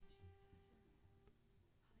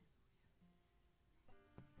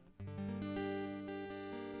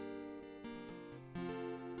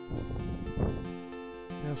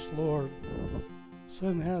Lord.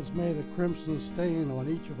 Sin has made a crimson stain on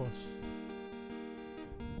each of us.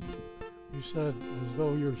 You said, as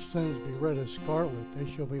though your sins be red as scarlet, they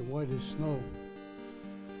shall be white as snow.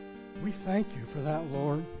 We thank you for that,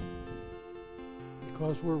 Lord,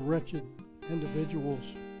 because we're wretched individuals.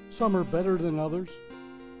 Some are better than others,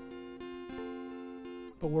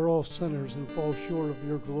 but we're all sinners and fall short of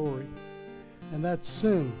your glory. And that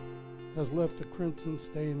sin has left a crimson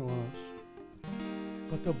stain on us.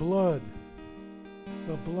 But the blood,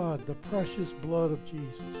 the precious blood of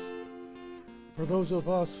Jesus, for those of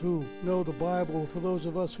us who know the Bible, for those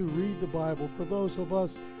of us who read the Bible, for those of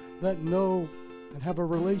us that know and have a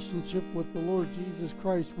relationship with the Lord Jesus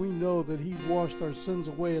Christ, we know that he washed our sins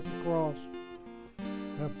away at the cross.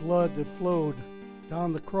 That blood that flowed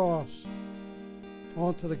down the cross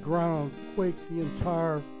onto the ground quaked the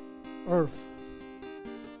entire earth.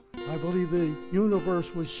 I believe the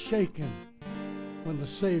universe was shaken when the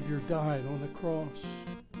Savior died on the cross.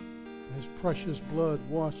 His precious blood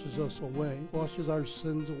washes us away, washes our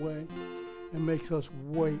sins away, and makes us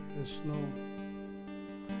white as snow.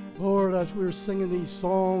 Lord, as we were singing these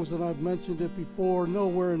songs, and I've mentioned it before,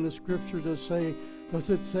 nowhere in the Scripture does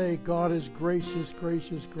it say God is gracious,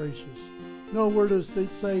 gracious, gracious. Nowhere does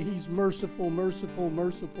it say he's merciful, merciful,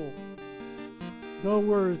 merciful.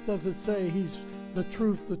 Nowhere does it say he's the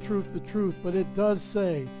truth, the truth, the truth. But it does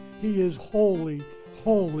say he is holy,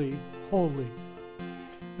 holy, holy.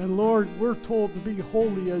 And Lord, we're told to be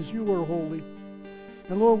holy as you are holy.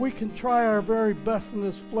 And Lord, we can try our very best in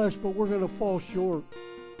this flesh, but we're going to fall short.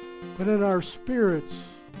 But in our spirits,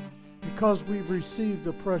 because we've received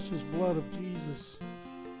the precious blood of Jesus,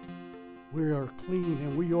 we are clean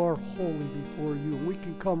and we are holy before you. And we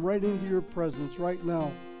can come right into your presence right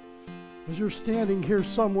now. As you're standing here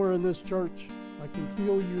somewhere in this church, I can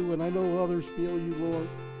feel you, and I know others feel you, Lord.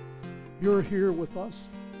 You're here with us.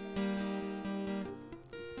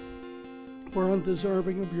 We're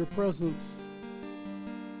undeserving of your presence,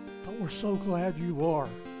 but we're so glad you are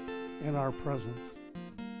in our presence.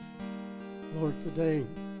 Lord, today,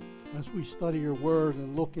 as we study your word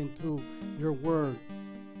and look into your word,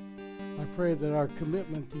 I pray that our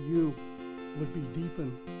commitment to you would be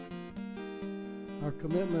deepened. Our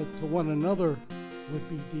commitment to one another would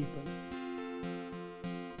be deepened.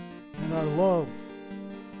 And our love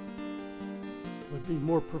would be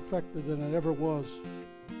more perfected than it ever was.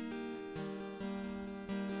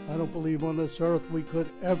 I don't believe on this earth we could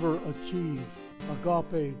ever achieve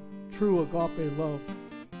agape, true agape love.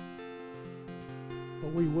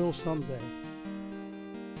 But we will someday.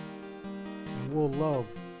 And we'll love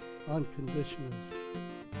unconditionally,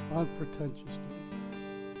 unpretentiously.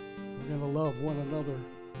 We're going to love one another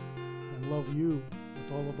and love you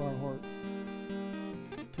with all of our heart.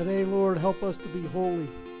 Today, Lord, help us to be holy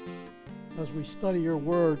as we study your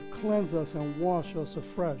word. Cleanse us and wash us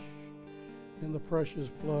afresh in the precious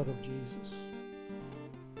blood of Jesus.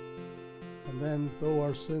 And then, though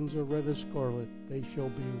our sins are red as scarlet, they shall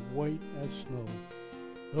be white as snow.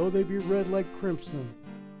 Though they be red like crimson,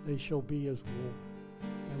 they shall be as wool.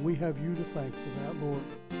 And we have you to thank for that, Lord.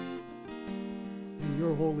 In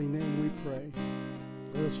your holy name we pray.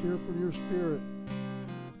 Let us hear from your Spirit.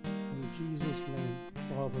 In Jesus' name,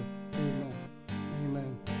 Father, amen.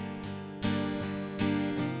 Amen.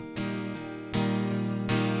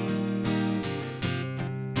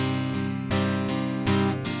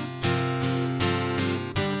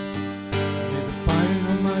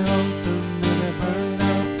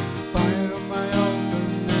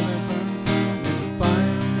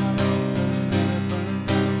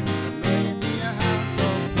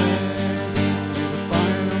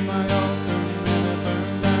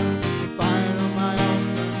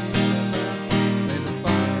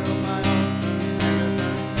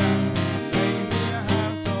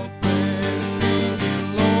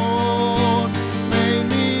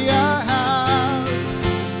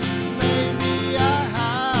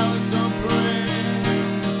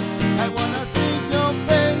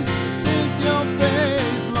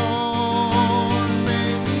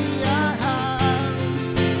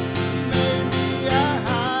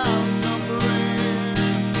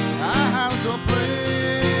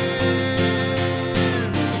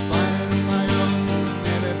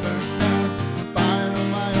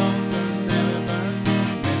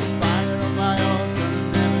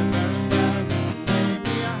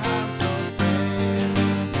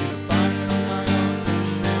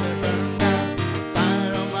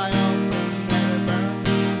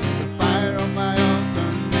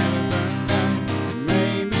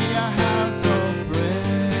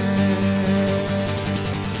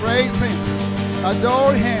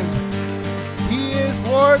 Adore him. He is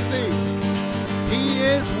worthy. He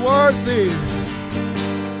is worthy.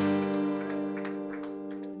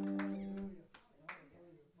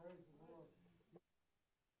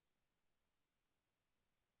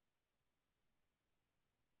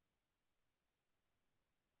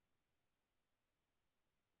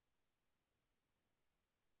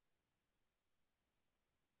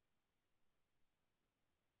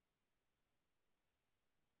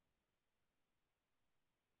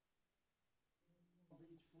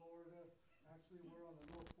 Beach, Florida. Actually, we're on the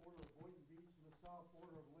north border of Boynton Beach and the south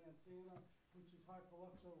border of Lantana, which is High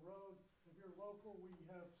Paluxo Road. If you're local, we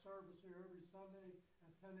have service here every Sunday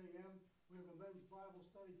at 10 a.m. We have a men's Bible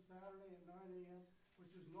study Saturday at 9 a.m.,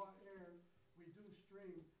 which is not aired. We do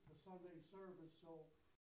stream the Sunday service, so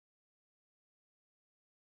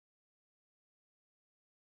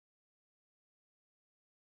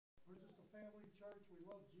we're just a family church. We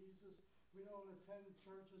love Jesus. We don't attend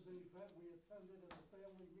church as an event. We attend it as a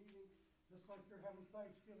family meeting, just like you're having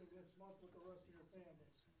Thanksgiving this month with the rest of your family.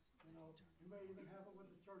 You know, you may even have it with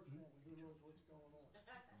the church family. Who knows what's going on?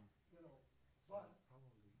 You know, but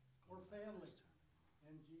we're family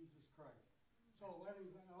in Jesus Christ. So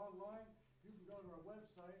anyway, online, you can go to our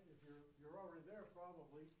website. If you're already there,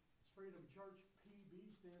 probably. It's Freedom Church PB,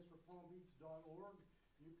 stands for palmbeach.org.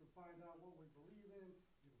 You can find out what we believe in.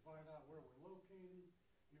 You can find out where we're located.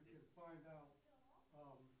 You can find out.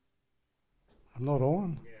 I'm not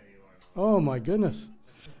on? Yeah, you are. Oh, my goodness.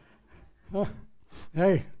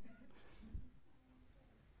 Hey.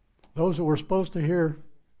 Those that were supposed to hear,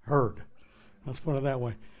 heard. Let's put it that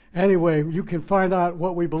way. Anyway, you can find out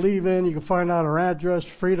what we believe in. You can find out our address,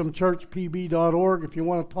 freedomchurchpb.org. If you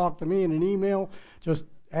want to talk to me in an email, just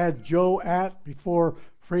add Joe at before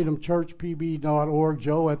freedomchurchpb.org.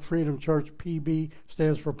 Joe at freedomchurchpb,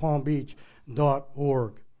 stands for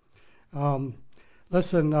palmbeach.org.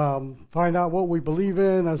 Listen, find out what we believe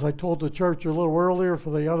in. As I told the church a little earlier,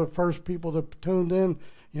 for the other first people that tuned in,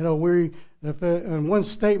 you know, in one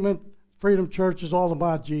statement, Freedom Church is all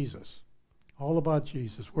about Jesus. All about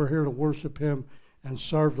Jesus. We're here to worship him and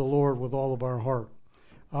serve the Lord with all of our heart.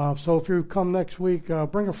 So if you come next week,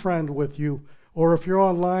 bring a friend with you. Or if you're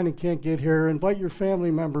online and can't get here, invite your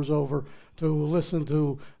family members over to listen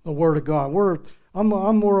to the Word of God. I'm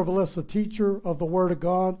more or less a teacher of the Word of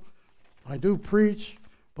God. I do preach,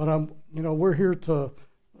 but we're here to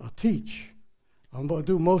teach. I'm going to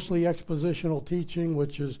do mostly expositional teaching,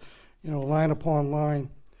 which is, line upon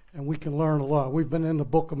line, and we can learn a lot. We've been in the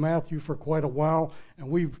book of Matthew for quite a while, and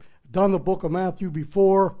we've done the book of Matthew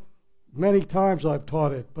before. Many times I've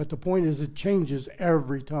taught it, but the point is it changes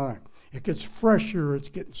every time. It gets fresher,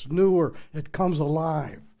 it gets newer, it comes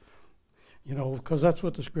alive. Because that's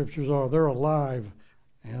what the scriptures are. They're alive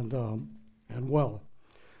and well.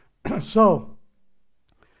 So,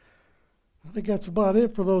 I think that's about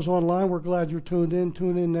it for those online. We're glad you're tuned in.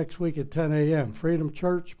 Tune in next week at 10 a.m.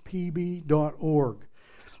 freedomchurchpb.org.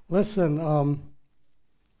 Listen,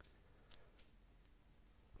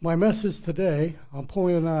 my message today, I'm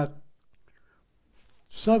pointing out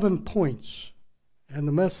 7 points. And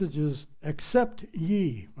the message is, accept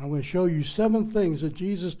ye. I'm going to show you 7 things that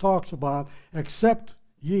Jesus talks about. Accept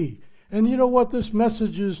ye. And you know what? This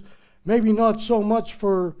message is maybe not so much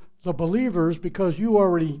for the believers, because you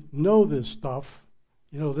already know this stuff,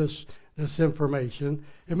 this information.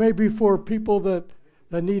 It may be for people that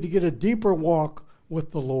need to get a deeper walk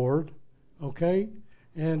with the Lord, okay?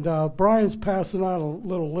 And Brian's passing out a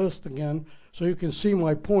little list again, so you can see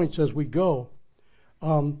my points as we go.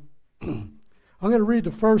 I'm going to read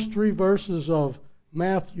the first 3 verses of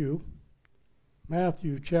Matthew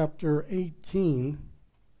chapter 18.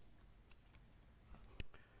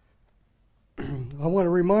 I want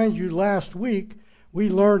to remind you, last week we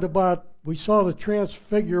saw the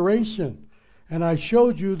transfiguration, and I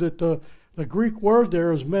showed you that the Greek word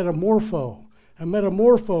there is metamorpho, and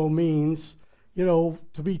metamorpho means, to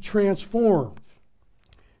be transformed.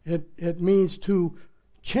 It means to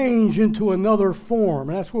change into another form,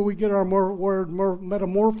 and that's where we get our word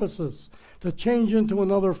metamorphosis, to change into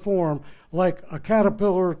another form, like a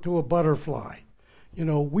caterpillar to a butterfly.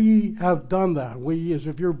 We have done that.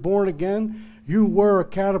 If you're born again, you were a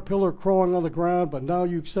caterpillar crawling on the ground, but now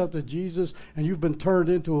you accepted Jesus, and you've been turned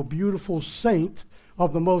into a beautiful saint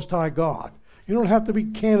of the Most High God. You don't have to be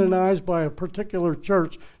canonized by a particular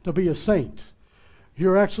church to be a saint.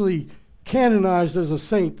 You're actually canonized as a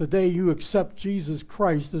saint the day you accept Jesus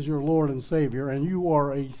Christ as your Lord and Savior, and you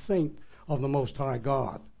are a saint of the Most High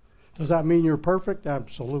God. Does that mean you're perfect?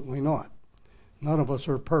 Absolutely not. None of us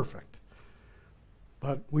are perfect.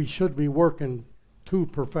 But we should be working to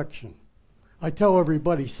perfection. I tell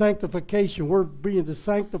everybody, sanctification, we're being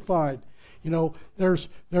sanctified. You know, there's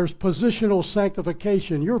positional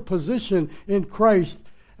sanctification. Your position in Christ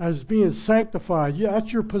as being sanctified. Yeah,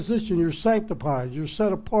 that's your position. You're sanctified. You're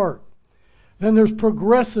set apart. Then there's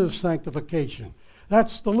progressive sanctification.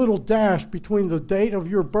 That's the little dash between the date of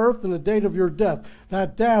your birth and the date of your death.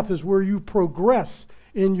 That death is where you progress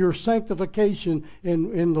in your sanctification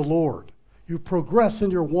in the Lord. You progress in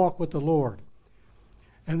your walk with the Lord.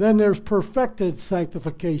 And then there's perfected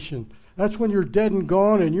sanctification. That's when you're dead and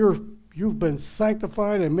gone and you've been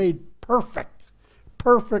sanctified and made perfect.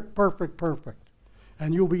 Perfect, perfect, perfect.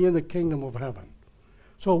 And you'll be in the kingdom of heaven.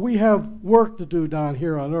 So we have work to do down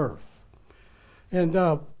here on earth. And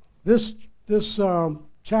this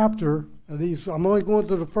chapter, I'm only going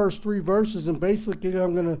to the first 3 verses, and basically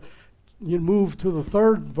I'm going to move to the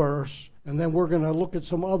 3rd verse, and then we're going to look at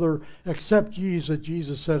some other except ye's that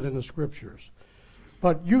Jesus said in the scriptures.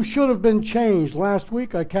 But you should have been changed. Last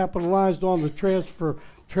week I capitalized on the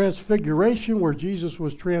transfiguration, where Jesus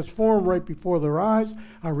was transformed right before their eyes.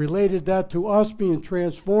 I related that to us being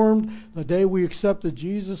transformed the day we accepted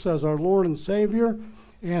Jesus as our Lord and Savior.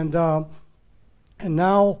 And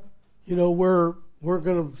now, you know, we're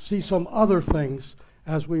going to see some other things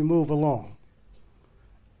as we move along.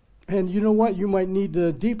 And you know what? You might need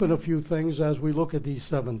to deepen a few things as we look at these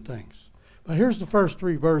 7 things. But here's the first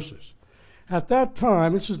 3 verses. At that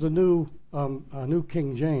time, this is the New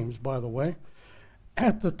King James, by the way.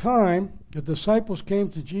 At the time, the disciples came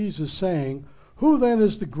to Jesus saying, "Who then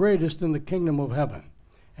is the greatest in the kingdom of heaven?"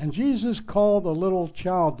 And Jesus called a little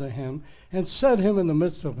child to him and set him in the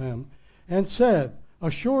midst of him and said,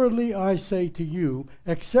 "Assuredly I say to you,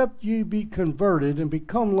 except ye be converted and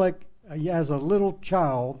become like as a little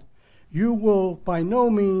child, you will by no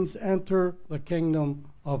means enter the kingdom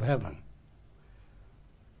of heaven."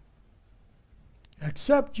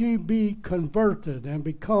 Except ye be converted and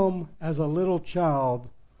become as a little child,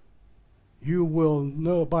 you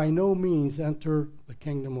will by no means enter the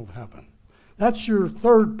kingdom of heaven. That's your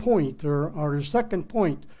 3rd point, or your 2nd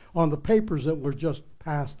point on the papers that were just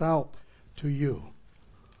passed out to you.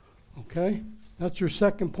 Okay? That's your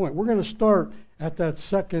 2nd point. We're going to start at that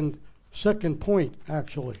second point,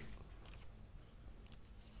 actually.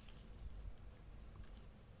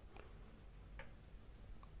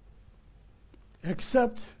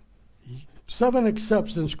 Except, 7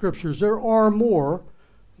 excepts in scriptures. There are more,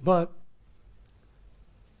 but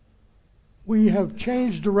we have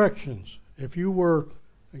changed directions. If you were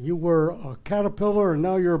a caterpillar and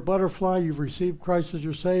now you're a butterfly, you've received Christ as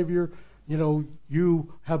your Savior, you know,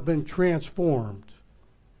 you have been transformed.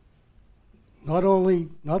 Not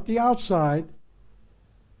the outside,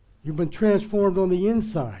 you've been transformed on the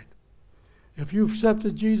inside. If you've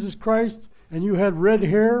accepted Jesus Christ and you had red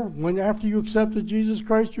hair, after you accepted Jesus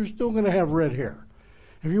Christ, you're still going to have red hair.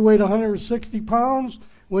 If you weighed 160 pounds,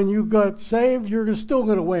 when you got saved, you're still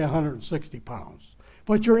going to weigh 160 pounds.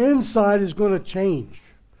 But your inside is going to change.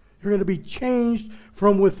 You're going to be changed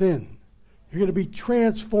from within. You're going to be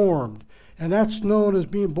transformed. And that's known as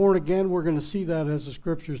being born again. We're going to see that as the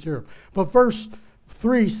scriptures here. But verse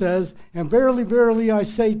 3 says, "And verily, verily, I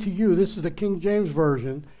say to you," this is the King James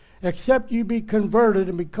Version, "except you be converted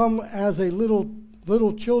and become as a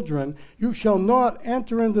little children, you shall not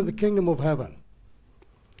enter into the kingdom of heaven."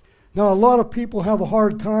 Now, a lot of people have a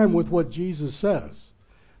hard time with what Jesus says.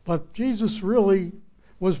 But Jesus really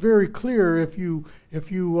was very clear if you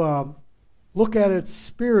look at it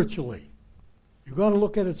spiritually. You've got to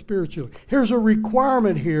look at it spiritually. Here's a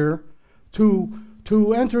requirement here to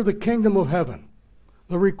enter the kingdom of heaven.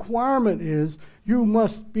 The requirement is you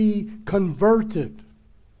must be converted.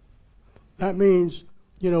 That means,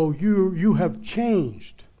 you know, you have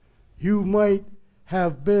changed. You might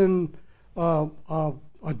have been a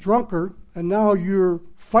drunkard, and now you're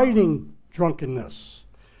fighting drunkenness.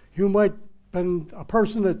 You might have been a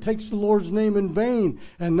person that takes the Lord's name in vain,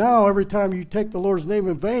 and now every time you take the Lord's name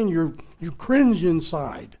in vain, you cringe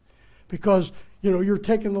inside because, you know, you're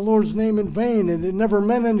taking the Lord's name in vain, and it never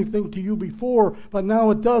meant anything to you before, but now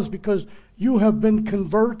it does because you have been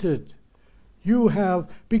converted. You have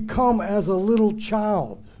become as a little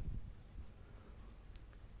child.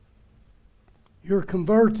 You're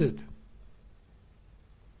converted.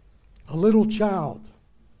 A little child.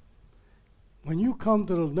 When you come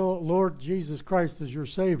to the Lord Jesus Christ as your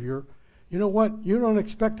Savior, you know what? You don't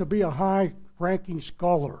expect to be a high-ranking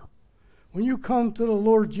scholar. When you come to the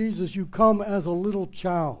Lord Jesus, you come as a little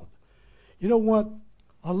child. You know what?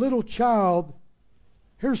 A little child,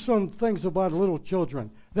 here's some things about little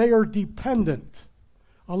children. They are dependent.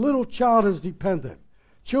 A little child is dependent.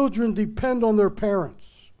 Children depend on their parents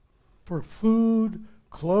for food,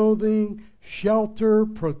 clothing, shelter,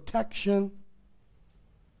 protection.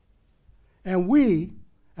 And we,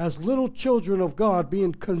 as little children of God,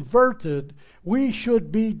 being converted, we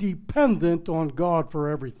should be dependent on God for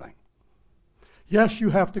everything. Yes, you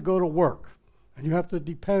have to go to work, and you have to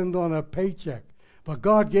depend on a paycheck. But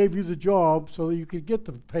God gave you the job so that you could get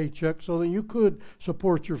the paycheck, so that you could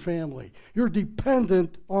support your family. You're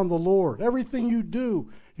dependent on the Lord. Everything you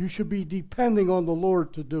do, you should be depending on the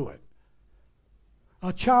Lord to do it.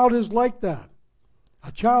 A child is like that.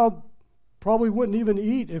 A child probably wouldn't even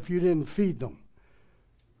eat if you didn't feed them.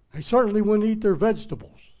 They certainly wouldn't eat their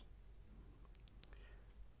vegetables.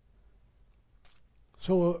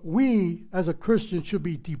 So we, as a Christian, should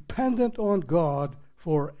be dependent on God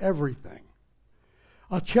for everything.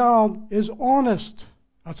 A child is honest.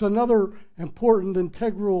 That's another important,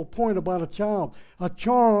 integral point about a child. A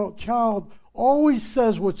child always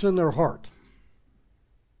says what's in their heart.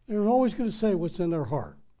 They're always going to say what's in their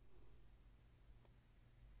heart.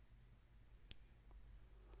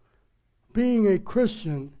 Being a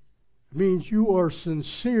Christian means you are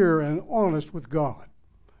sincere and honest with God.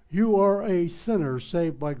 You are a sinner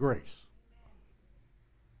saved by grace.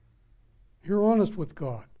 You're honest with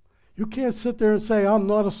God. You can't sit there and say, I'm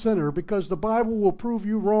not a sinner, because the Bible will prove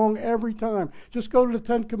you wrong every time. Just go to the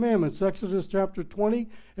Ten Commandments, Exodus chapter 20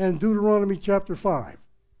 and Deuteronomy chapter 5.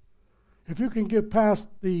 If you can get past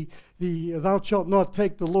the thou shalt not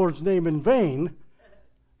take the Lord's name in vain,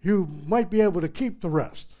 you might be able to keep the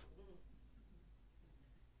rest.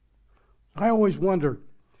 I always wondered,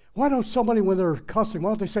 why don't somebody, when they're cussing,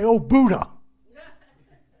 why don't they say, oh, Buddha?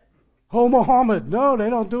 Oh, Muhammad? No, they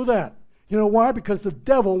don't do that. You know why? Because the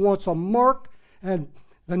devil wants a mark and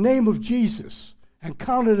the name of Jesus and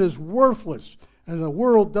count it as worthless. And the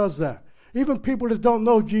world does that. Even people that don't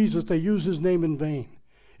know Jesus, they use his name in vain.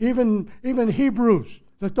 Even Hebrews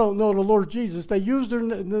that don't know the Lord Jesus, they use the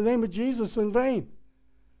name of Jesus in vain.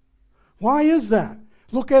 Why is that?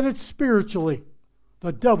 Look at it spiritually.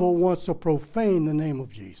 The devil wants to profane the name of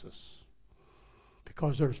Jesus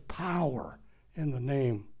because there's power in the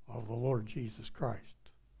name of the Lord Jesus Christ.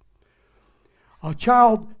 A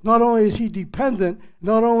child, not only is he dependent,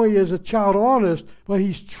 not only is a child honest, but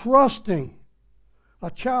he's trusting. A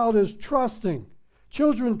child is trusting.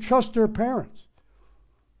 Children trust their parents.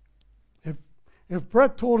 If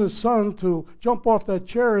Brett told his son to jump off that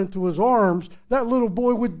chair into his arms, that little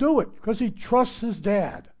boy would do it because he trusts his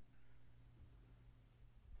dad.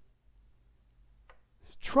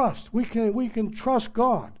 Trust. We can trust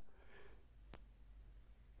God.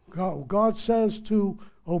 God says to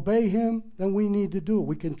obey him, then we need to do it.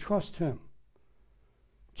 We can trust him.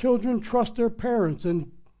 Children trust their parents,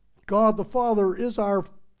 and God the Father is our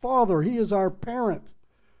Father. He is our parent.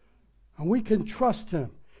 And we can trust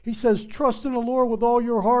him. He says, trust in the Lord with all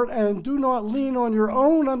your heart and do not lean on your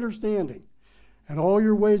own understanding. And all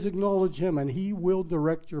your ways acknowledge him, and he will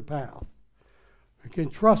direct your path. You can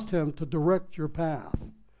trust him to direct your path.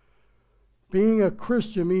 Being a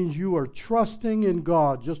Christian means you are trusting in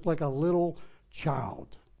God just like a little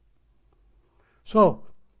child. So,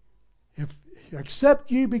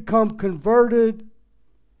 except ye become converted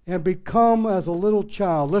and become as a little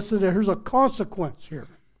child. Listen, here's a consequence here.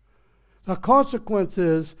 The consequence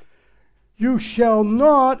is you shall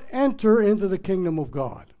not enter into the kingdom of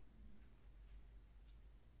God.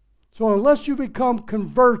 So unless you become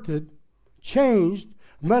converted, changed,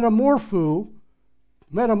 metamorphosis,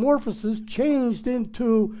 changed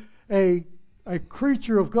into a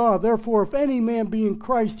creature of God. Therefore, if any man be in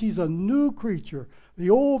Christ, he's a new creature. The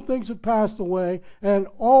old things have passed away, and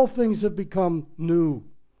all things have become new.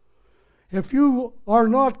 If you are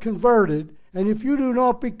not converted, and if you do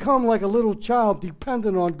not become like a little child,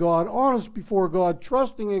 dependent on God, honest before God,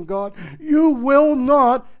 trusting in God, you will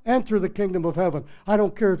not enter the kingdom of heaven. I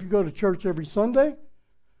don't care if you go to church every Sunday.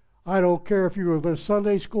 I don't care if you were a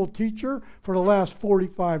Sunday school teacher for the last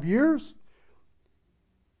 45 years.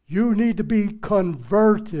 You need to be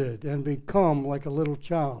converted and become like a little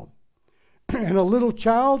child. And a little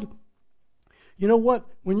child, you know what?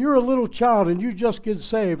 When you're a little child and you just get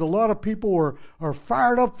saved, a lot of people are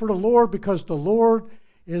fired up for the Lord because the Lord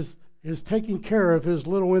is taking care of his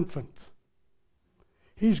little infant.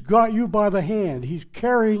 He's got you by the hand. He's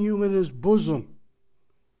carrying you in his bosom.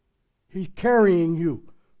 He's carrying you.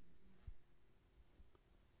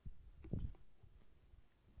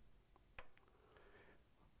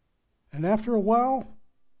 And after a while,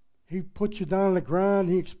 he puts you down on the ground.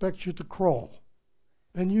 He expects you to crawl.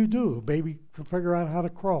 And you do. A baby can figure out how to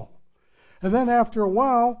crawl. And then after a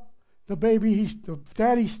while, the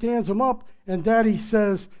daddy stands him up, and daddy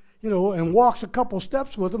says, and walks a couple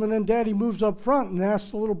steps with him, and then daddy moves up front and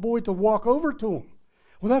asks the little boy to walk over to him.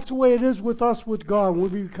 Well, that's the way it is with us with God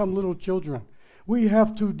when we become little children. We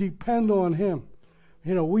have to depend on him.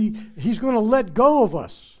 You know, he's going to let go of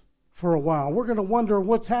us for a while. We're going to wonder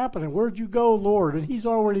what's happening. Where'd you go, Lord? And he's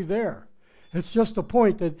already there. It's just a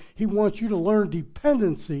point that he wants you to learn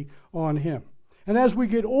dependency on him. And as we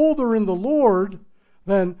get older in the Lord,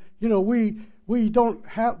 then, you know, we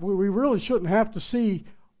really shouldn't have to see,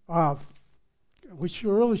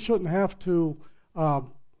 really shouldn't have to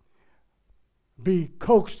be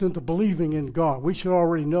coaxed into believing in God. We should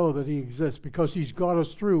already know that he exists because he's got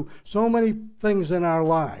us through so many things in our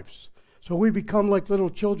lives. So we become like little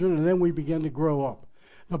children and then we begin to grow up.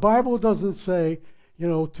 The Bible doesn't say, you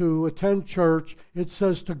know, to attend church. It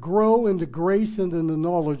says to grow into grace and in the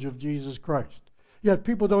knowledge of Jesus Christ. Yet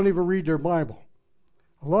people don't even read their Bible.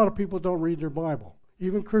 A lot of people don't read their Bible.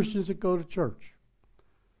 Even Christians that go to church.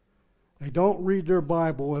 They don't read their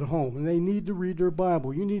Bible at home, and they need to read their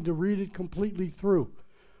Bible. You need to read it completely through.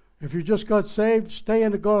 If you just got saved, stay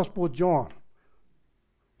in the Gospel of John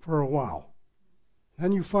for a while.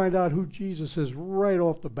 Then you find out who Jesus is right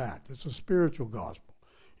off the bat. It's a spiritual gospel.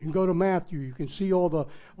 You can go to Matthew. You can see all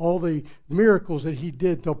the miracles that he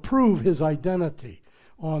did to prove his identity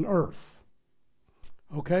on earth.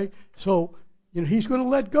 Okay? So, you know, he's going to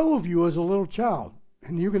let go of you as a little child,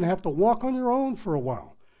 and you're going to have to walk on your own for a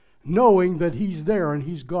while, knowing that he's there and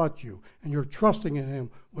he's got you, and you're trusting in him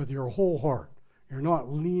with your whole heart. You're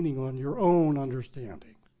not leaning on your own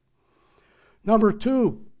understanding. Number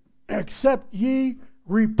 2, except ye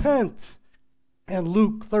repent. And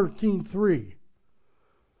Luke 13:3.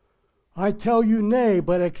 I tell you, nay,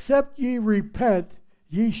 but except ye repent,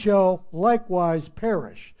 ye shall likewise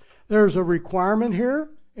perish. There's a requirement here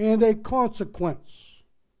and a consequence.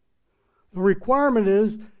 The requirement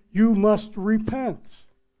is you must repent.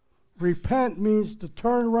 Repent means to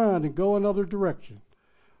turn around and go another direction.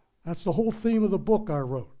 That's the whole theme of the book I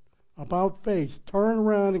wrote. About face. Turn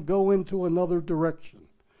around and go into another direction.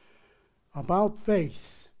 About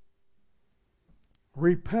face.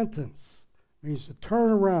 Repentance means to turn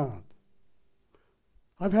around.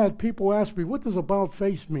 I've had people ask me, what does about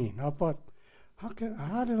face mean? I thought,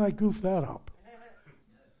 how did I goof that up?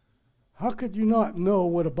 How could you not know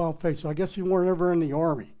what about face? I guess you weren't ever in the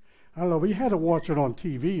Army. I don't know, but you had to watch it on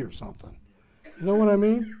TV or something. You know what I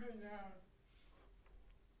mean?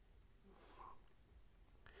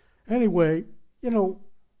 Anyway, you know,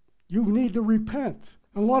 you need to repent.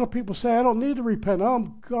 And a lot of people say, I don't need to repent.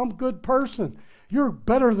 I'm a good person. You're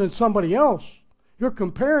better than somebody else. You're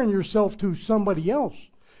comparing yourself to somebody else.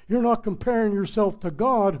 You're not comparing yourself to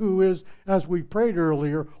God, who is, as we prayed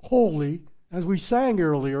earlier, holy. As we sang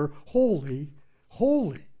earlier, holy,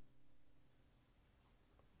 holy.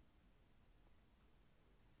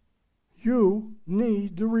 You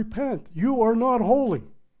need to repent. You are not holy.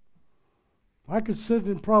 I could sit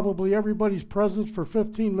in probably everybody's presence for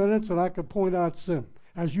 15 minutes and I could point out sin,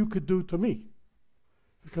 as you could do to me,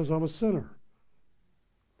 because I'm a sinner.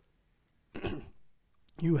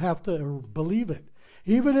 You have to believe it.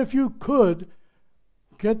 Even if you could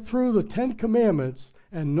get through the 10 commandments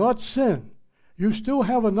and not sin, you still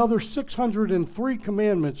have another 603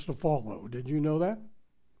 commandments to follow. Did you know that?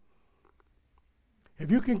 If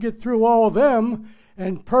you can get through all of them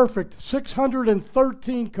and perfect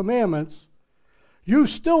 613 commandments, you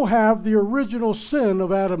still have the original sin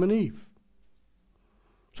of Adam and Eve.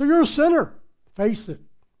 So you're a sinner. Face it.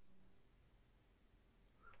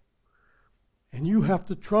 And you have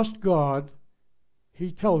to trust God.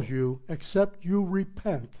 He tells you, except you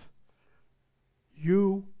repent,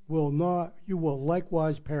 you will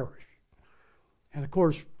likewise perish. And of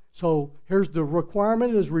course, so here's the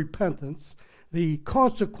requirement is repentance. The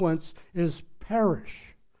consequence is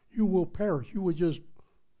perish. You will perish. You will just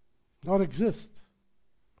not exist.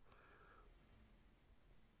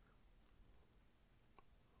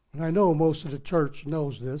 And I know most of the church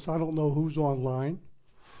knows this. I don't know who's online.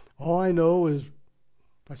 All I know is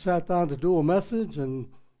I sat down to do a message, and,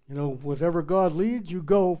 you know, whatever God leads, you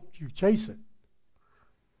go, you chase it.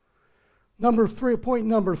 Point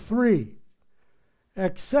number 3,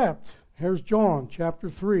 except, here's John chapter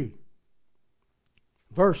 3,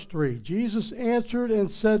 verse 3. Jesus answered and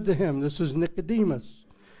said to him, this is Nicodemus,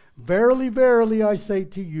 verily, verily, I say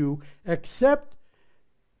to you, except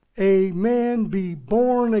a man be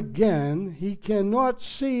born again, he cannot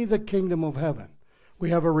see the kingdom of heaven.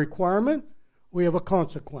 We have a requirement, we have a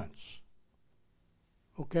consequence.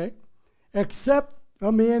 Okay? Except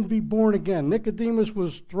a man be born again. Nicodemus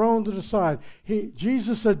was thrown to the side.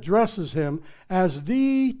 Jesus addresses him as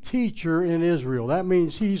the teacher in Israel. That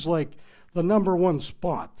means he's like the number one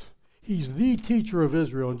spot. He's the teacher of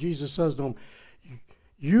Israel. And Jesus says to him,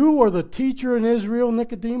 you are the teacher in Israel,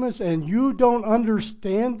 Nicodemus, and you don't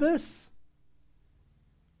understand this?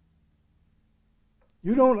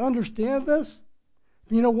 You don't understand this?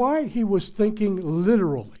 You know why? He was thinking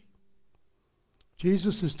literally.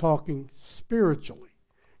 Jesus is talking spiritually.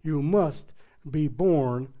 You must be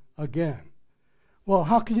born again. Well,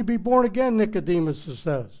 how can you be born again, Nicodemus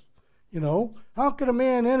says? You know, how can a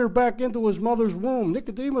man enter back into his mother's womb?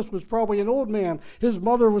 Nicodemus was probably an old man. His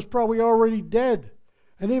mother was probably already dead.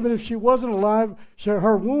 And even if she wasn't alive,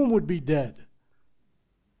 her womb would be dead.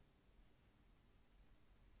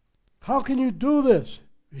 How can you do this?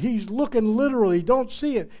 He's looking literally. Don't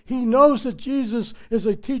see it. He knows that Jesus is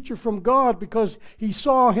a teacher from God because he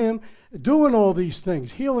saw him doing all these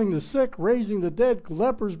things, healing the sick, raising the dead,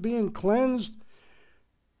 lepers being cleansed,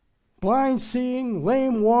 blind seeing,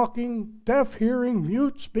 lame walking, deaf hearing,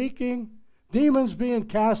 mute speaking, demons being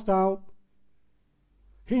cast out.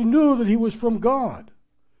 He knew that he was from God.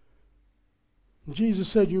 And Jesus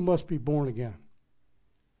said, you must be born again.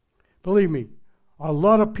 Believe me, a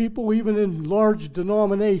lot of people, even in large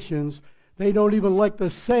denominations, they don't even like to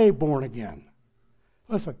say born again.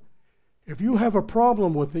 Listen, if you have a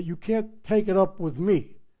problem with it, you can't take it up with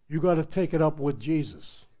me. You got to take it up with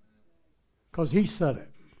Jesus. Because he said it.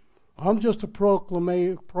 I'm just a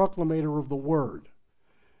proclamator of the word.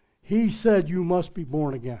 He said you must be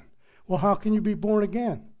born again. Well, how can you be born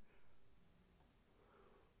again?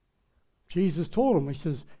 Jesus told him, he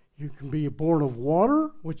says, you can be born of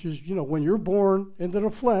water, which is, you know, when you're born into the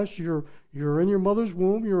flesh, you're in your mother's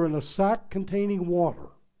womb, you're in a sack containing water.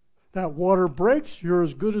 That water breaks, you're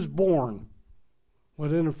as good as born.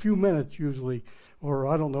 Within a few minutes usually, or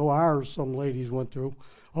I don't know, hours some ladies went through.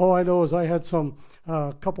 All I know is I had some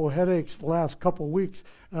couple of headaches the last couple of weeks.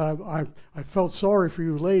 I felt sorry for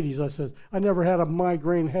you ladies. I said, I never had a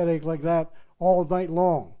migraine headache like that all night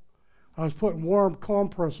long. I was putting warm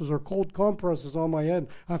compresses or cold compresses on my head.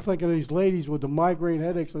 I'm thinking of these ladies with the migraine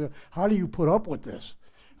headaches. How do you put up with this?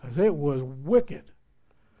 Because it was wicked.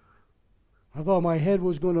 I thought my head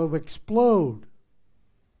was going to explode.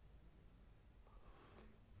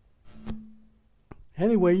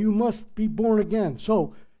 Anyway, you must be born again.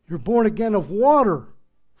 So you're born again of water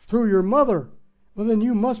through your mother. Well, then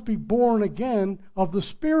you must be born again of the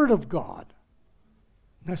Spirit of God.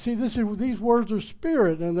 Now see, these words are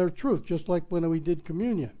spirit and they're truth, just like when we did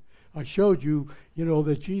communion. I showed you,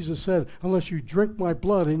 that Jesus said, unless you drink my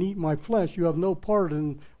blood and eat my flesh, you have no part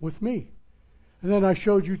with me. And then I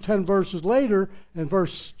showed you 10 verses later in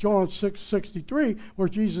John 6:63, where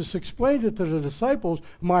Jesus explained it to the disciples,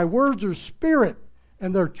 my words are spirit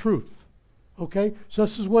and they're truth. Okay? So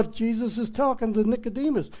this is what Jesus is talking to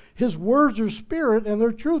Nicodemus. His words are spirit and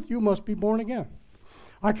they're truth. You must be born again.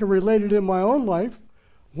 I can relate it in my own life.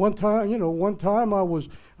 One time I was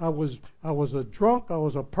a drunk, I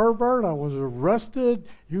was a pervert, I was arrested.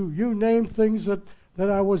 You name things that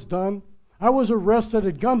I was done. I was arrested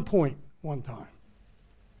at gunpoint one time.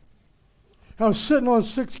 I was sitting on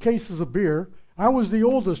 6 cases of beer. I was the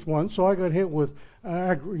oldest one, so I got hit with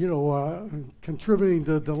contributing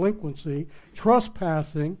to delinquency,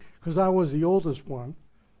 trespassing, because I was the oldest one.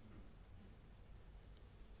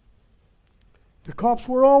 The cops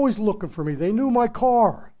were always looking for me. They knew my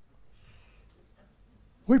car.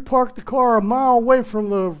 We parked the car a mile away from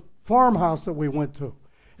the farmhouse that we went to,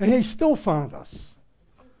 and they still found us.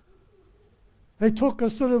 They took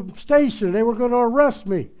us to the station. They were going to arrest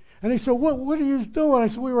me. And they said, what are you doing? I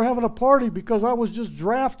said, we were having a party because I was just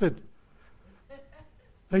drafted.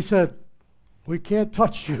 They said, we can't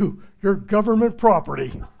touch you. You're government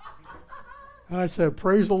property. And I said,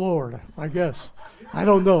 praise the Lord, I guess. I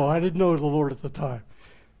don't know. I didn't know the Lord at the time.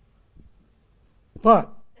 But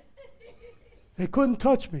they couldn't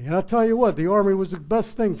touch me. And I'll tell you what, the Army was the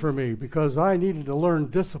best thing for me because I needed to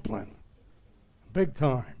learn discipline. Big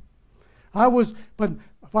time. But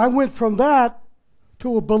if I went from that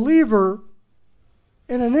to a believer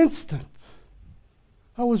in an instant.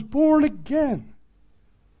 I was born again.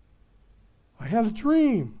 I had a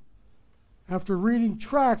dream. After reading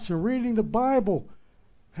tracts and reading the Bible,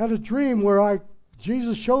 had a dream where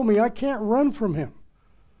Jesus showed me I can't run from him.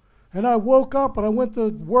 And I woke up and I went to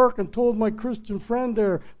work and told my Christian friend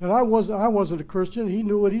there that I wasn't a Christian. He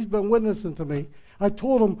knew it. He's been witnessing to me. I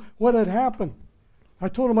told him what had happened. I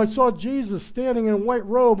told him I saw Jesus standing in a white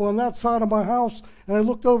robe on that side of my house, and I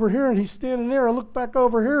looked over here and he's standing there. I looked back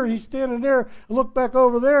over here and he's standing there. I looked back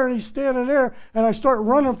over there and he's standing there, and I start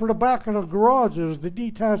running for the back of the garage. It was the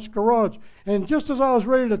detached garage. And just as I was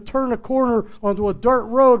ready to turn a corner onto a dirt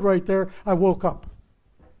road right there, I woke up.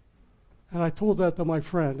 And I told that to my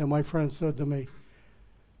friend, and my friend said to me,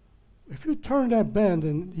 if you turned that bend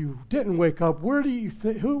and you didn't wake up, where do you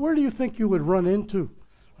think you would run into?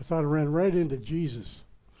 I thought I ran right into Jesus.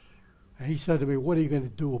 And he said to me, what are you going to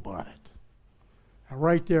do about it? And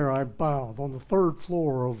right there I bowed on the third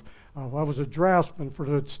floor of I was a draftsman for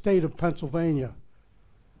the state of Pennsylvania.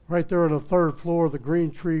 Right there on the third floor of the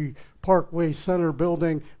Green Tree Parkway Center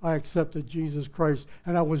building, I accepted Jesus Christ,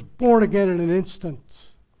 and I was born again in an instant.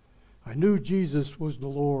 I knew Jesus was the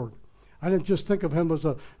Lord. I didn't just think of him as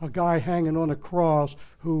a guy hanging on a cross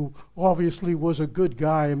who obviously was a good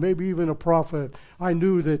guy and maybe even a prophet. I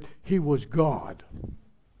knew that he was God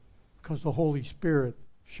because the Holy Spirit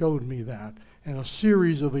showed me that in a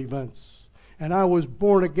series of events. And I was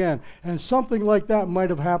born again. And something like that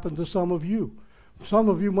might have happened to some of you. Some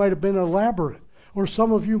of you might have been elaborate. Or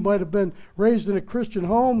some of you might have been raised in a Christian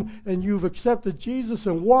home and you've accepted Jesus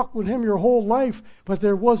and walked with him your whole life, but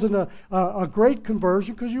there wasn't a great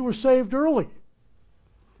conversion because you were saved early.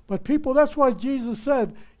 But people, that's why Jesus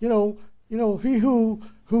said, he who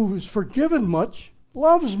is forgiven much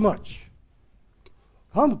loves much.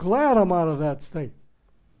 I'm glad I'm out of that state.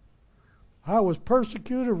 I was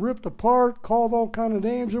persecuted, ripped apart, called all kinds of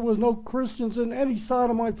names. There was no Christians in any side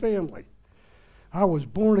of my family. I was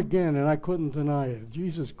born again, and I couldn't deny it.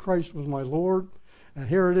 Jesus Christ was my Lord, and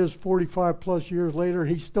here it is 45 plus years later,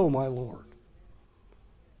 he's still my Lord.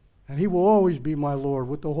 And he will always be my Lord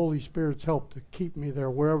with the Holy Spirit's help to keep me there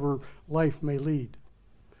wherever life may lead.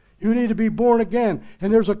 You need to be born again,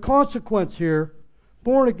 and there's a consequence here.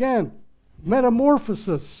 Born again,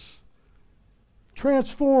 metamorphosis,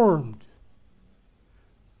 transformed.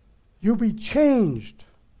 You'll be changed.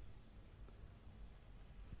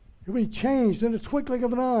 You'll be changed in the twinkling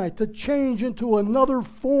of an eye to change into another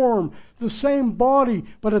form, the same body,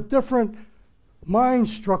 but a different mind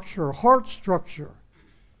structure, heart structure.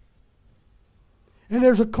 And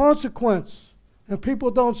there's a consequence, and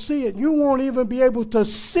people don't see it. You won't even be able to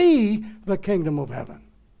see the kingdom of heaven.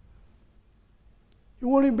 You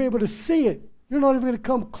won't even be able to see it. You're not even going to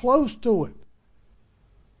come close to it.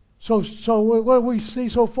 So what we see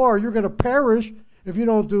so far, you're going to perish if you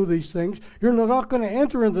don't do these things. You're not going to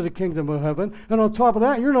enter into the kingdom of heaven. And on top of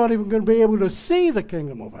that, you're not even going to be able to see the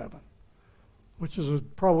kingdom of heaven, which is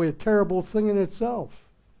probably a terrible thing in itself.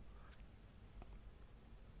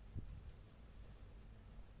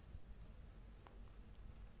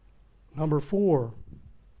 Number 4,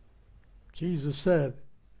 Jesus said,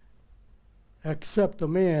 except a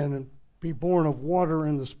man and be born of water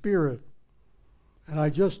and the Spirit. And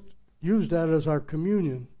I just used that as our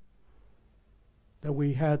communion that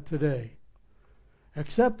we had today.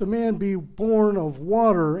 Except a man be born of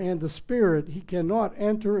water and the Spirit, he cannot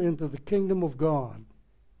enter into the kingdom of God.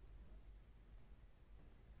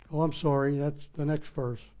 Oh, I'm sorry, that's the next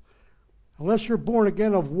verse. Unless you're born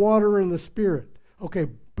again of water and the Spirit. Okay,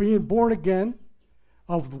 being born again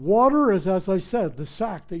of water is, as I said, the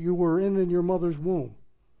sack that you were in your mother's womb.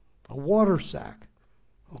 A water sack.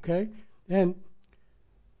 Okay? And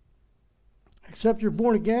except you're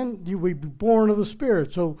born again, you will be born of the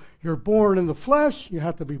Spirit. So you're born in the flesh, you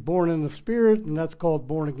have to be born in the Spirit, and that's called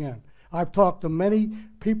born again. I've talked to many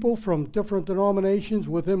people from different denominations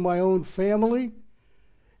within my own family,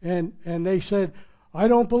 and they said, I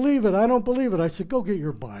don't believe it, I don't believe it. I said, go get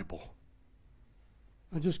your Bible.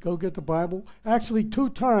 I just go get the Bible. Actually, 2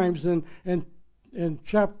 times in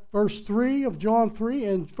verse 3 of John 3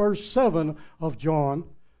 and verse 7 of John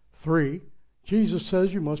 3, Jesus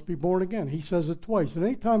says you must be born again. He says it twice. And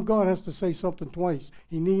anytime God has to say something twice,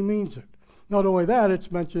 he means it. Not only that,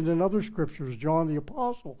 it's mentioned in other scriptures. John the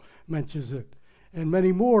Apostle mentions it. And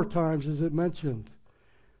many more times is it mentioned.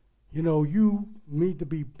 You need to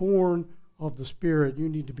be born of the Spirit. You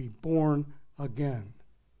need to be born again.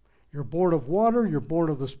 You're born of water, you're born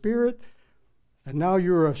of the Spirit, and now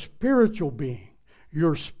you're a spiritual being.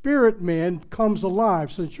 Your spirit man comes alive.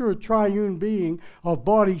 Since you're a triune being of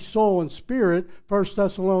body, soul, and spirit, 1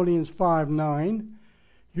 Thessalonians 5:9,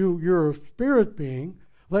 you're a spirit being.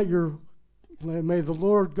 May the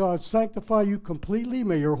Lord God sanctify you completely.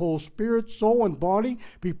 May your whole spirit, soul, and body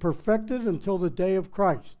be perfected until the day of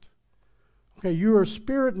Christ. Okay, you're a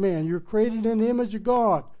spirit man. You're created in the image of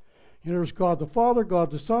God. There's God the Father, God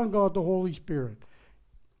the Son, God the Holy Spirit.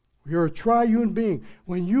 You're a triune being.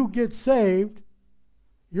 When you get saved,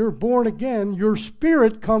 you're born again, your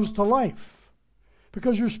spirit comes to life.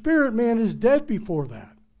 Because your spirit man is dead before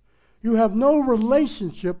that. You have no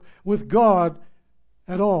relationship with God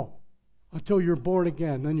at all until you're born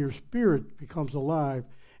again. Then your spirit becomes alive.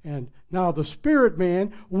 And now the spirit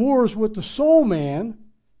man wars with the soul man.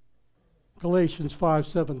 Galatians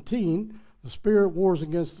 5:17. The spirit wars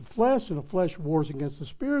against the flesh, and the flesh wars against the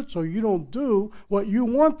spirit, so you don't do what you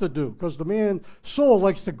want to do, because the man's soul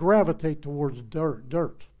likes to gravitate towards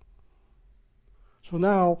dirt. So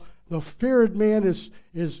now the spirit man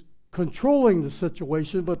is controlling the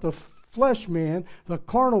situation, but the flesh man, the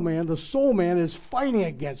carnal man, the soul man is fighting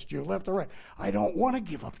against you left or right. I don't want to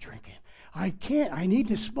give up drinking. I can't. I need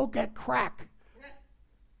to smoke that crack.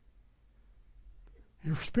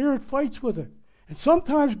 Your spirit fights with it. And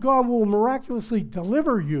sometimes God will miraculously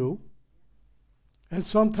deliver you, and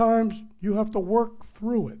sometimes you have to work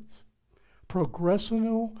through it.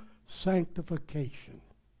 Progressional sanctification.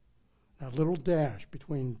 That little dash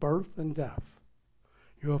between birth and death.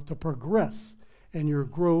 You have to progress in your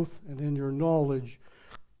growth and in your knowledge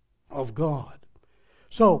of God.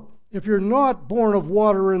 So, if you're not born of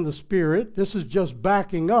water and the Spirit, this is just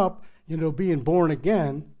backing up, being born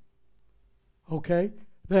again, okay,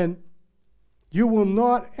 then you will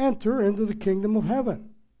not enter into the kingdom of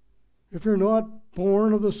heaven. If you're not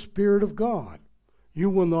born of the Spirit of God, you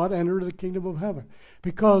will not enter the kingdom of heaven.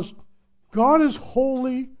 Because God is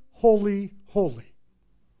holy, holy, holy.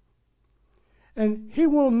 And He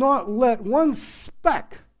will not let one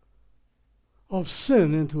speck of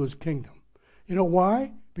sin into His kingdom. You know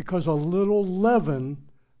why? Because a little leaven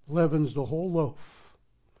leavens the whole loaf.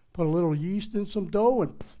 Put a little yeast in some dough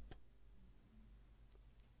and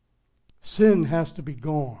sin has to be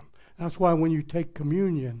gone. That's why when you take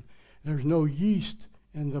communion, there's no yeast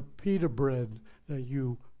in the pita bread that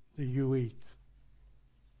you eat.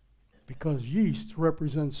 Because yeast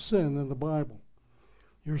represents sin in the Bible.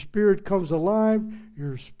 Your spirit comes alive.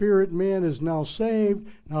 Your spirit man is now saved.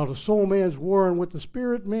 Now the soul man is warring with the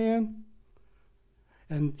spirit man.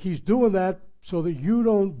 And he's doing that so that you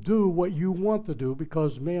don't do what you want to do,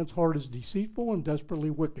 because man's heart is deceitful and desperately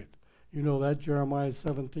wicked. You know that, Jeremiah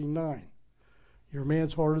 17:9. Your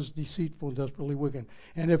man's heart is deceitful and desperately wicked.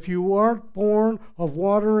 And if you aren't born of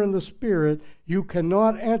water and the Spirit, you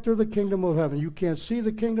cannot enter the kingdom of heaven. You can't see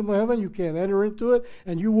the kingdom of heaven. You can't enter into it,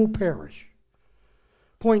 and you will perish.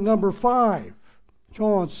 Point number 5,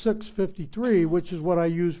 John 6:53, which is what I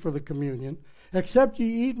use for the communion. Except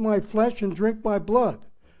ye eat my flesh and drink my blood.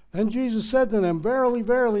 Then Jesus said to them, Verily,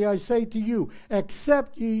 verily, I say to you,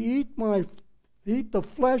 except ye eat the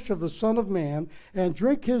flesh of the Son of Man and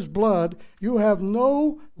drink his blood, you have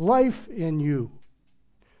no life in you.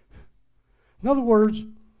 In other words,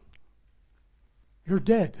 you're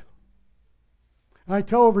dead. And I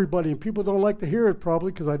tell everybody, and people don't like to hear it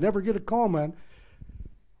probably because I never get a comment,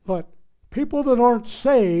 but people that aren't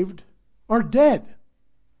saved are dead.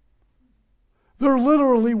 They're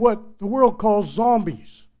literally what the world calls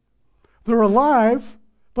zombies. They're alive,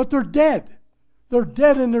 but they're dead. They're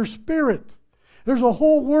dead in their spirit. There's a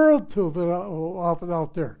whole world to it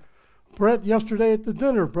out there. Brett, yesterday at the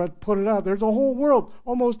dinner, Brett put it out. There's a whole world,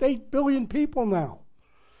 almost 8 billion people now.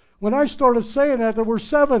 When I started saying that, there were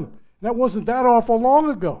 7. That wasn't that awful long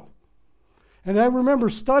ago. And I remember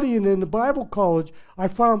studying in the Bible college, I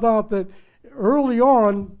found out that early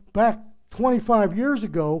on, back 25 years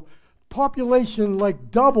ago, population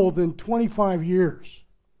doubled in 25 years.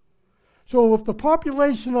 So if the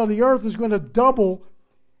population of the earth is going to double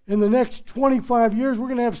in the next 25 years, we're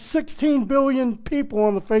going to have 16 billion people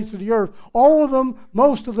on the face of the earth. All of them,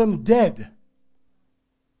 most of them dead.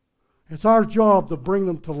 It's our job to bring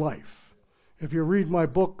them to life. If you read my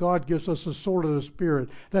book, God gives us a sword of the Spirit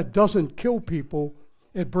that doesn't kill people,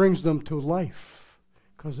 it brings them to life.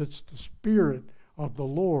 Because it's the Spirit of the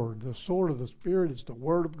Lord. The sword of the Spirit is the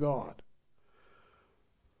Word of God.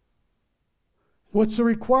 What's the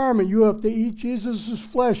requirement? You have to eat Jesus'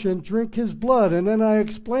 flesh and drink his blood. And then I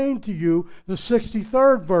explained to you, the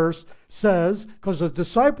 63rd verse says, because the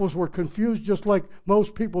disciples were confused just like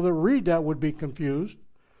most people that read that would be confused.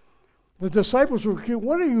 The disciples were confused.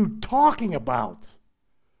 What are you talking about?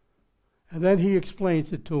 And then he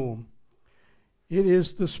explains it to them. It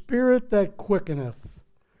is the Spirit that quickeneth,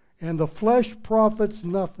 and the flesh profits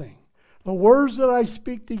nothing. The words that I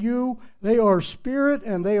speak to you, they are spirit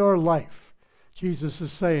and they are life. Jesus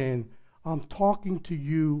is saying, I'm talking to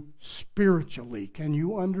you spiritually. Can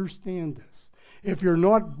you understand this? If you're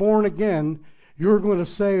not born again, you're going to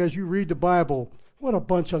say as you read the Bible, what a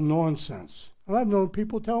bunch of nonsense. And I've known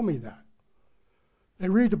people tell me that. They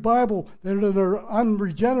read the Bible, they're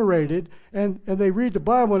unregenerated, and they read the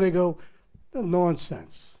Bible and they go,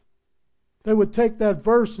 nonsense. They would take that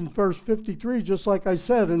verse in verse 53, just like I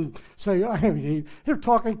said, and say, they're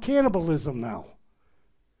talking cannibalism now.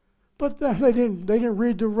 But they didn't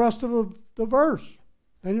read the rest of the verse.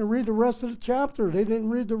 They didn't read the rest of the chapter. They didn't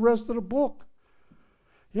read the rest of the book.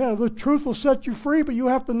 Yeah, the truth will set you free, but you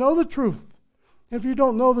have to know the truth. If you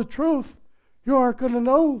don't know the truth, you aren't going to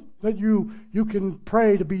know that you can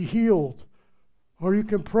pray to be healed, or you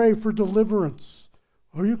can pray for deliverance,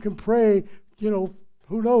 or you can pray, who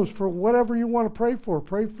knows, for whatever you want to pray for.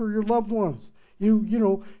 Pray for your loved ones. You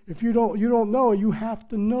know, if you don't know it, you have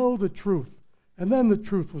to know the truth. And then the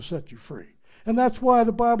truth will set you free. And that's why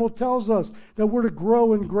the Bible tells us that we're to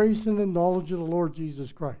grow in grace and in knowledge of the Lord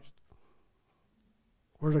Jesus Christ.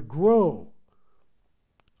 We're to grow.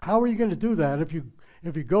 How are you going to do that if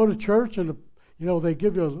you go to church and they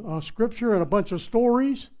give you a scripture and a bunch of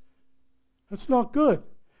stories? That's not good.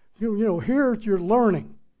 Here you're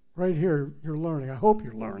learning. Right here you're learning. I hope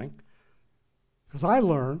you're learning. Because I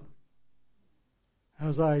learn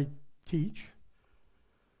as I teach.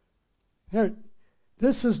 Here,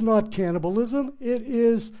 this is not cannibalism. It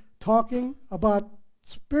is talking about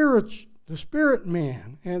the spirit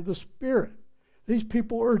man and the spirit. These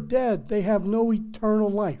people are dead. They have no eternal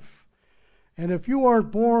life. And if you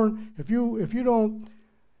aren't born, if you don't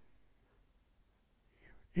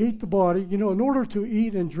eat the body, in order to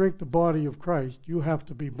eat and drink the body of Christ, you have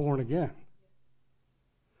to be born again.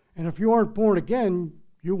 And if you aren't born again,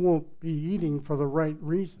 you won't be eating for the right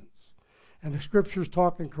reasons. And the scriptures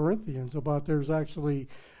talk in Corinthians about there's actually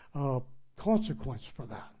consequence for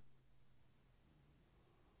that.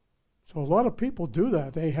 So a lot of people do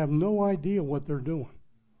that. They have no idea what they're doing.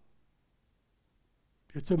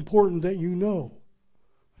 It's important that you know.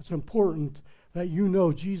 It's important that you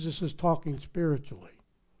know Jesus is talking spiritually.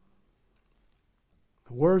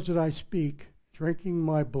 The words that I speak, drinking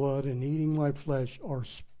my blood and eating my flesh, are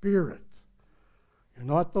spirit. You're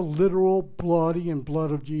not the literal body and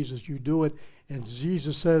blood of Jesus. You do it, and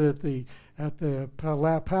Jesus said at the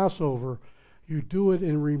Passover, you do it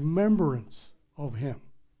in remembrance of him.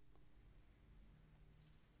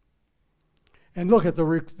 And look at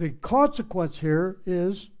the consequence here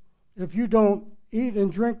is if you don't eat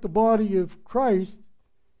and drink the body of Christ,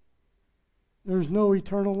 there's no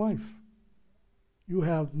eternal life. You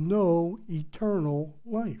have no eternal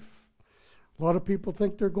life. A lot of people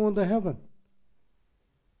think they're going to heaven.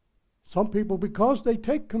 Some people, because they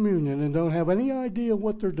take communion and don't have any idea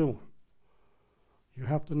what they're doing. You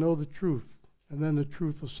have to know the truth, and then the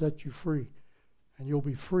truth will set you free. And you'll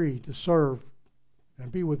be free to serve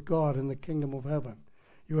and be with God in the kingdom of heaven.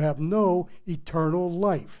 You have no eternal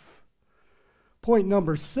life. Point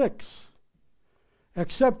number 6,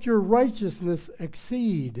 except your righteousness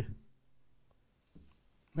exceed.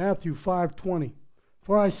 Matthew 5:20.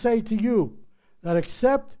 For I say to you, that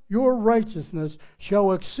except your righteousness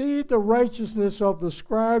shall exceed the righteousness of the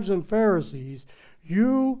scribes and Pharisees,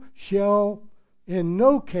 you shall in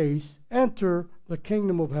no case enter the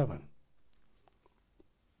kingdom of heaven.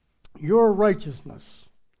 Your righteousness.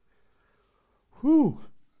 The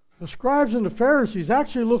scribes and the Pharisees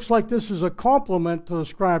actually looks like this is a compliment to the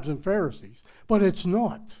scribes and Pharisees, but it's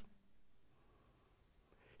not.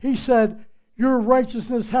 He said, your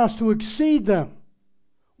righteousness has to exceed them.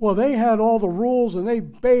 Well, they had all the rules and they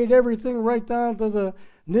obeyed everything right down to the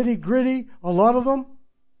nitty-gritty. A lot of them,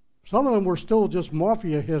 some of them were still just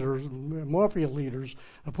mafia leaders.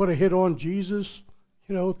 I put a hit on Jesus,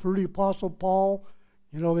 through the Apostle Paul.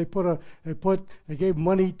 They gave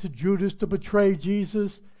money to Judas to betray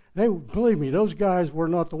Jesus. Believe me, those guys were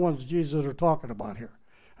not the ones Jesus are talking about here.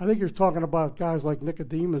 I think he's talking about guys like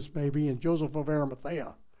Nicodemus maybe and Joseph of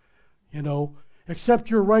Arimathea. Except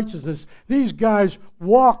your righteousness. These guys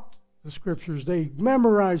walked the scriptures. They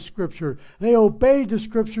memorized scripture. They obeyed the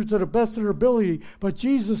scripture to the best of their ability. But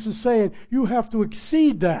Jesus is saying you have to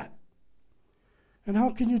exceed that. And how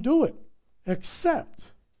can you do it? Except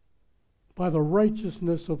by the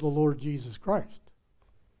righteousness of the Lord Jesus Christ.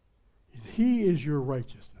 He is your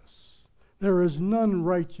righteousness. There is none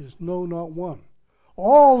righteous, no, not one.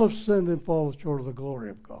 All have sinned and fallen short of the glory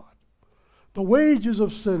of God. The wages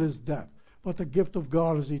of sin is death, but the gift of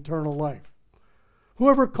God is eternal life.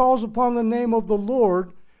 Whoever calls upon the name of the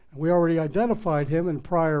Lord, and we already identified him in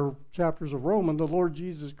prior chapters of Romans, the Lord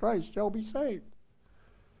Jesus Christ shall be saved.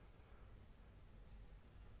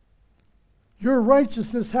 Your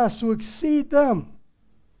righteousness has to exceed them.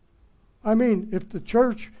 I mean, if the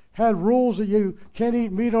church had rules that you can't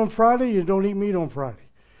eat meat on Friday, you don't eat meat on Friday.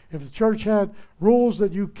 If the church had rules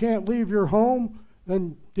that you can't leave your home,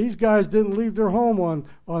 then these guys didn't leave their home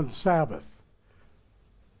on Sabbath.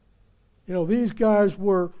 These guys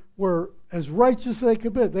were as righteous as they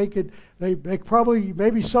could be. They probably,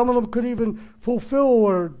 maybe some of them could even fulfill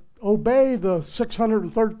or obey the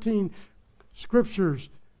 613 scriptures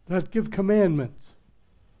that give commandments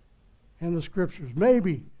in the scriptures.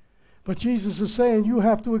 Maybe. But Jesus is saying you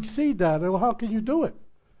have to exceed that. Well, how can you do it?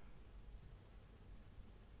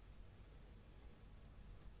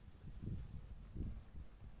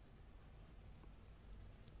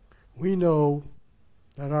 We know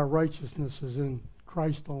that our righteousness is in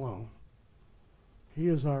Christ alone. He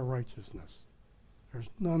is our righteousness. There's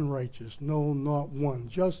none righteous, no, not one.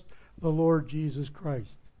 Just the Lord Jesus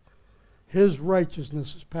Christ. His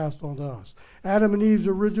righteousness is passed on to us. Adam and Eve's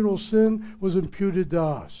original sin was imputed to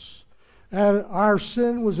us. And our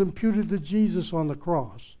sin was imputed to Jesus on the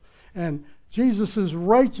cross. And Jesus'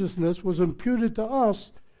 righteousness was imputed to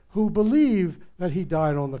us who believe that he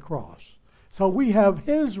died on the cross. So we have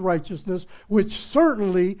his righteousness, which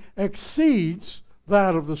certainly exceeds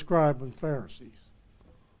that of the scribes and Pharisees.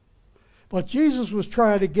 But Jesus was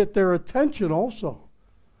trying to get their attention also.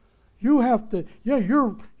 You have to,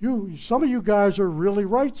 some of you guys are really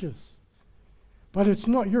righteous. But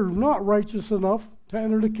you're not righteous enough to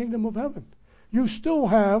enter the kingdom of heaven. You still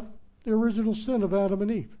have the original sin of Adam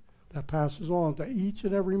and Eve that passes on to each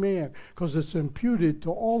and every man because it's imputed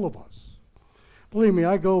to all of us. Believe me,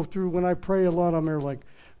 I go through, when I pray a lot, I'm there like,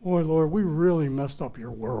 boy, Lord, we really messed up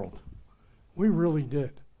your world. We really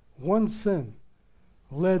did. One sin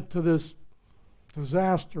led to this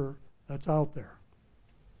disaster that's out there.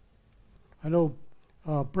 I know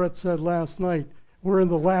Brett said last night, we're in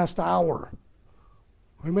the last hour.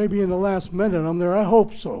 We may be in the last minute. I'm there, I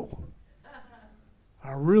hope so.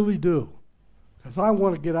 I really do. Because I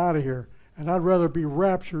want to get out of here, and I'd rather be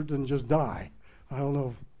raptured than just die. I don't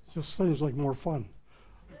know. It just seems like more fun.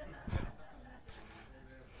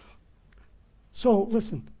 So,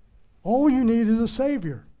 listen. All you need is a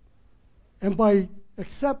Savior. And by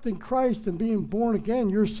accepting Christ and being born again,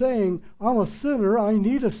 you're saying, I'm a sinner, I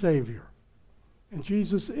need a Savior. And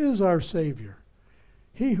Jesus is our Savior.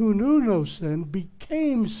 He who knew no sin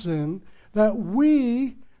became sin that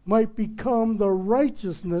we might become the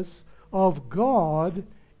righteousness of God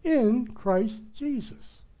in Christ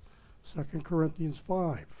Jesus. 2 Corinthians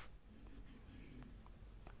 5.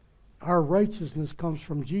 Our righteousness comes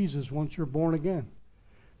from Jesus once you're born again.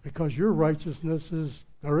 Because your righteousness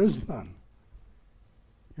there is none.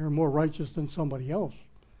 You're more righteous than somebody else.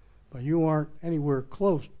 But you aren't anywhere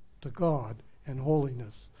close to God and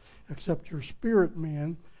holiness. Except your spirit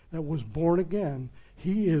man that was born again,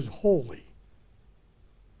 he is holy.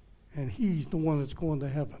 And he's the one that's going to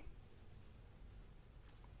heaven.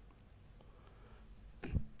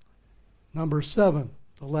 Number 7,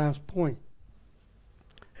 the last point.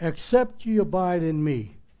 Except ye abide in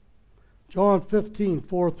me. John 15,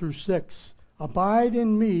 4 through 6. Abide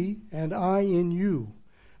in me, and I in you.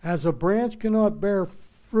 As a branch cannot bear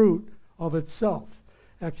fruit of itself,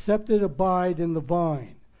 except it abide in the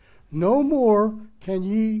vine. No more can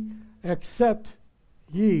ye, except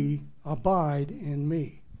ye abide in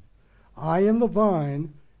me. I am the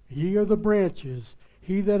vine, ye are the branches.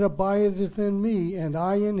 He that abideth in me, and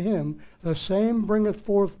I in him, the same bringeth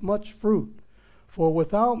forth much fruit. For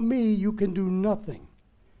without me you can do nothing.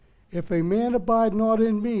 If a man abide not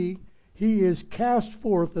in me, he is cast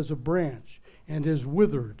forth as a branch, and is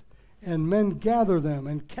withered. And men gather them,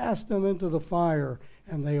 and cast them into the fire,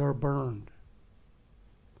 and they are burned.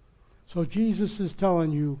 So Jesus is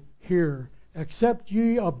telling you here, except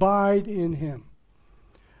ye abide in him.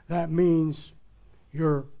 That means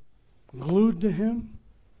you're glued to him.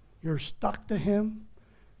 You're stuck to him.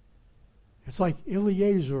 It's like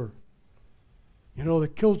Eleazar,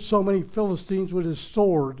 that killed so many Philistines with his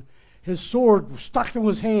sword. His sword was stuck to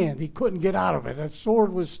his hand. He couldn't get out of it. That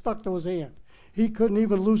sword was stuck to his hand. He couldn't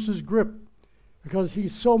even loose his grip because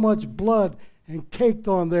he's so much blood and caked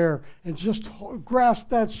on there and just grasped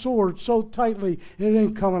that sword so tightly it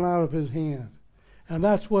ain't coming out of his hand. And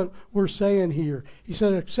that's what we're saying here. He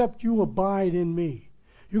said, except you abide in me.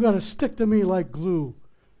 You got to stick to me like glue.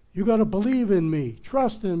 You got to believe in me.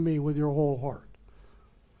 Trust in me with your whole heart.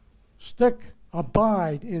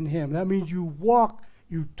 Abide in him. That means you walk,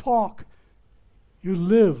 you talk, you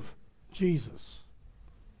live Jesus.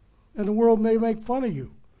 And the world may make fun of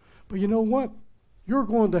you. But you know what? You're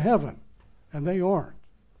going to heaven, and they aren't.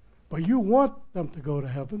 But you want them to go to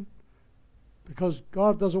heaven because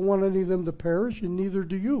God doesn't want any of them to perish, and neither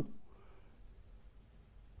do you.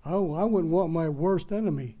 I wouldn't want my worst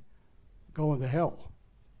enemy going to hell.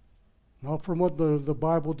 Not from what the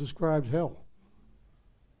Bible describes hell.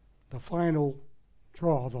 The final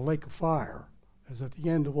draw, the lake of fire, is at the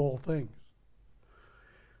end of all things.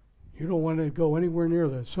 You don't want to go anywhere near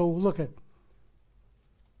that. So look at,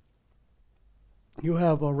 you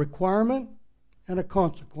have a requirement and a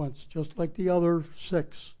consequence, just like the other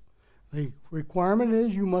 6. The requirement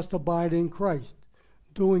is you must abide in Christ,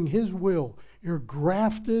 doing his will. You're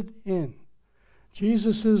grafted in.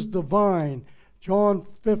 Jesus is the vine. John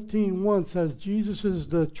 15:1 says Jesus is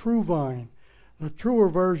the true vine. The truer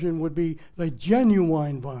version would be the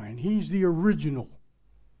genuine vine. He's the original.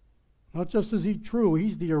 Not just is he true,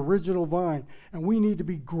 he's the original vine. And we need to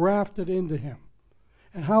be grafted into him.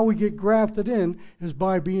 And how we get grafted in is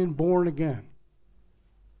by being born again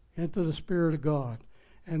into the Spirit of God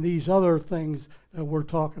and these other things that we're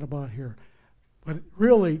talking about here. But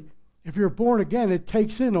really, if you're born again, it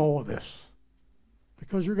takes in all of this,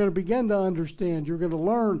 because you're going to begin to understand. You're going to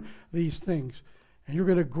learn these things, and you're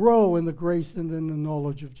going to grow in the grace and in the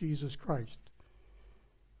knowledge of Jesus Christ.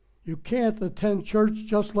 You can't attend church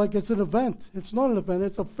just like it's an event. It's not an event.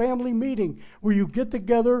 It's a family meeting where you get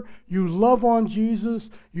together, you love on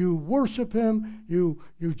Jesus, you worship him, you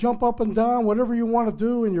jump up and down, whatever you want to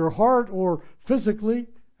do in your heart or physically,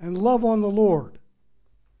 and love on the Lord.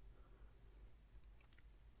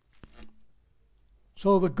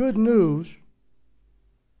 So the good news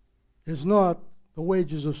is not the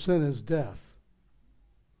wages of sin is death.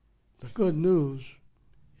 The good news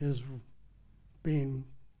is being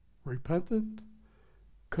repentant,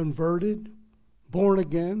 converted, born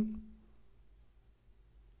again,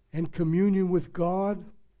 in communion with God,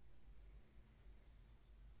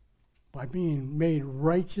 by being made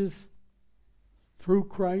righteous through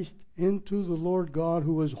Christ into the Lord God,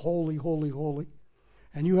 who is holy, holy, holy.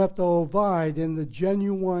 And you have to abide in the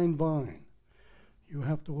genuine vine. You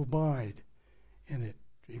have to abide in it.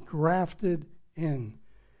 Be grafted in.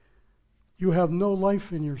 You have no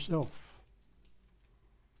life in yourself.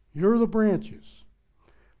 You're the branches.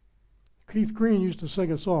 Keith Green used to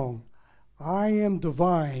sing a song, I am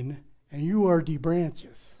divine and you are the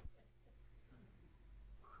branches.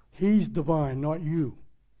 He's divine, not you.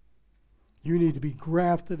 You need to be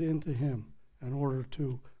grafted into him in order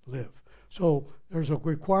to live. So there's a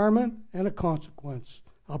requirement and a consequence.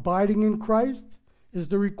 Abiding in Christ is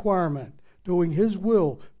the requirement. Doing his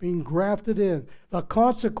will, being grafted in. The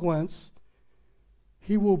consequence,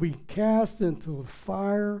 he will be cast into the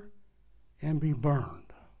fire and be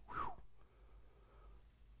burned. Whew.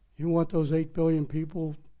 You want those 8 billion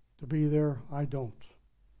people to be there? I don't.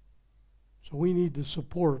 So we need to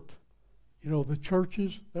support, the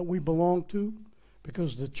churches that we belong to,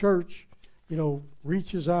 because the church,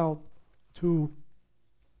 reaches out to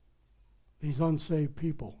these unsaved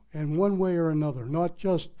people in one way or another. Not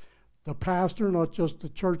just the pastor, not just the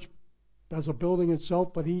church as a building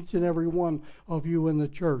itself, but each and every one of you in the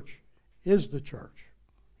church is the church.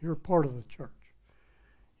 You're part of the church.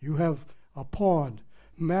 You have a pond.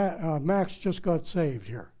 Max just got saved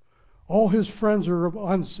here. All his friends are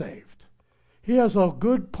unsaved. He has a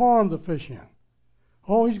good pond to fish in.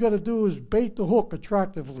 All he's got to do is bait the hook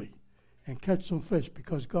attractively and catch some fish,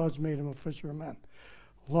 because God's made him a fisherman.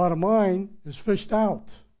 A lot of mine is fished out.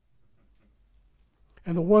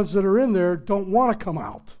 And the ones that are in there don't want to come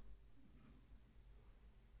out.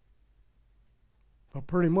 But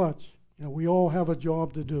pretty much, we all have a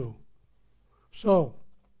job to do. So,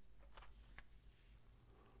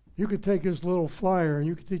 you could take this little flyer and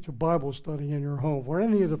you could teach a Bible study in your home, or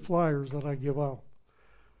any of the flyers that I give out.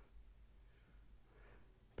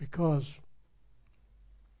 Because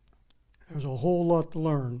there's a whole lot to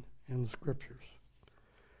learn in the Scriptures.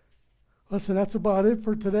 Listen, that's about it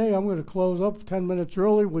for today. I'm going to close up 10 minutes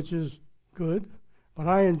early, which is good. But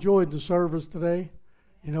I enjoyed the service today.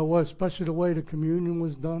 You know what? Especially the way the communion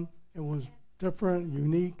was done. It was different,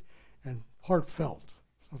 unique, and heartfelt.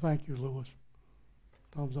 So thank you, Lewis.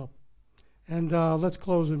 Thumbs up. And let's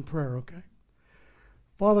close in prayer, okay?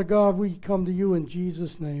 Father God, we come to you in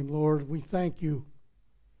Jesus' name, Lord. We thank you.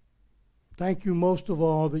 Thank you most of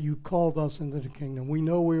all that you called us into the kingdom. We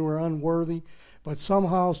know we were unworthy, but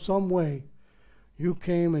somehow, some way, you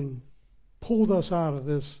came and pulled us out of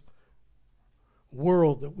this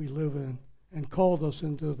world that we live in and called us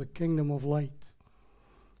into the kingdom of light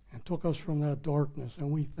and took us from that darkness. And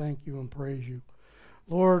we thank you and praise you.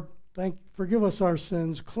 Lord, forgive us our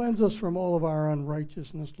sins. Cleanse us from all of our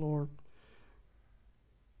unrighteousness, Lord.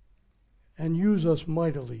 And use us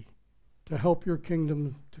mightily to help your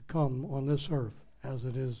kingdom to come on this earth as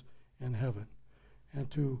it is in heaven. And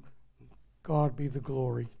to God be the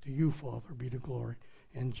glory. To you, Father, be the glory.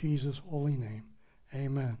 In Jesus' holy name,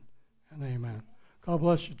 amen and amen. God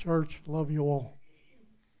bless you, church. Love you all.